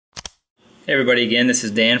Hey everybody again, this is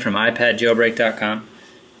Dan from iPadjailbreak.com.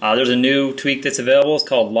 There's a new tweak that's available. It's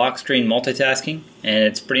called Lockscreen Multitasking, and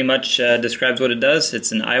it's pretty much describes what it does.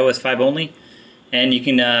 It's an iOS 5 only, and you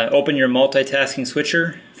can open your multitasking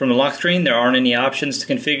switcher from the lock screen. There aren't any options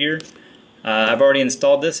to configure. I've already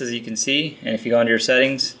installed this, as you can see, and if you go into your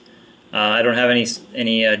settings, I don't have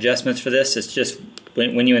any adjustments for this. It's just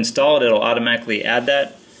when you install it, it'll automatically add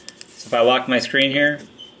that. So if I lock my screen here,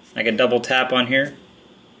 I can double tap on here.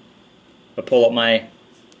 I'll pull up my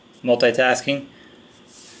multitasking.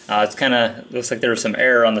 It's kind of looks like there was some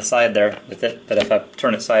error on the side there with it, but if I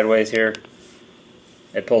turn it sideways here,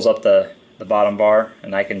 it pulls up the bottom bar,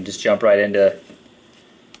 and I can just jump right into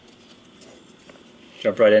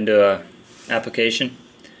a application.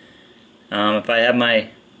 If I have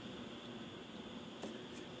my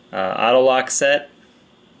auto lock set,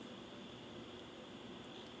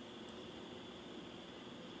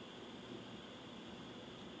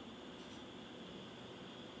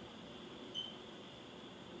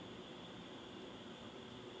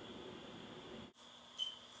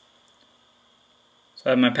 so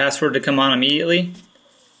I have my password to come on immediately.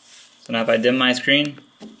 So now if I dim my screen,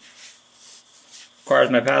 requires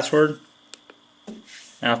my password.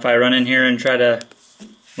 Now if I run in here and try to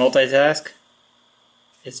multitask,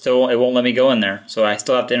 it won't let me go in there. So I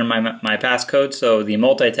still have to enter my passcode, so the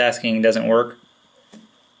multitasking doesn't work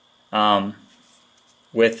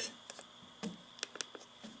with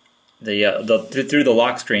through the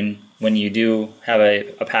lock screen when you do have a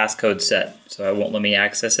passcode set. So it won't let me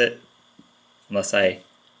access it unless I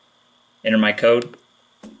enter my code.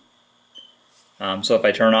 So if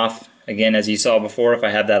I turn off, again, as you saw before, if I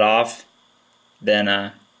have that off,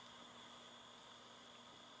 then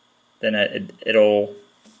it'll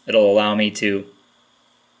allow me to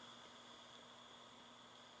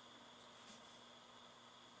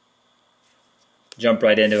jump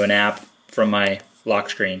right into an app from my lock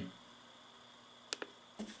screen.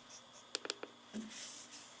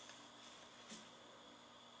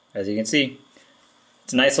 As you can see,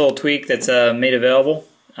 it's a nice little tweak that's made available.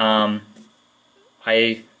 I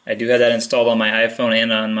do have that installed on my iPhone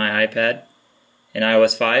and on my iPad in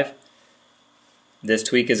iOS 5. This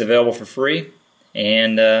tweak is available for free,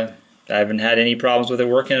 and I haven't had any problems with it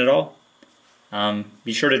working at all.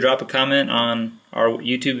 Be sure to drop a comment on our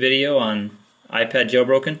YouTube video on iPad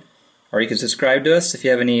Jailbroken, or you can subscribe to us if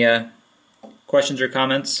you have any questions or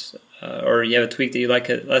comments, or you have a tweak that you'd like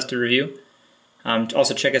us to review.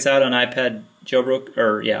 Also check us out on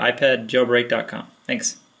iPadjailbreak.com.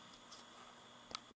 Thanks.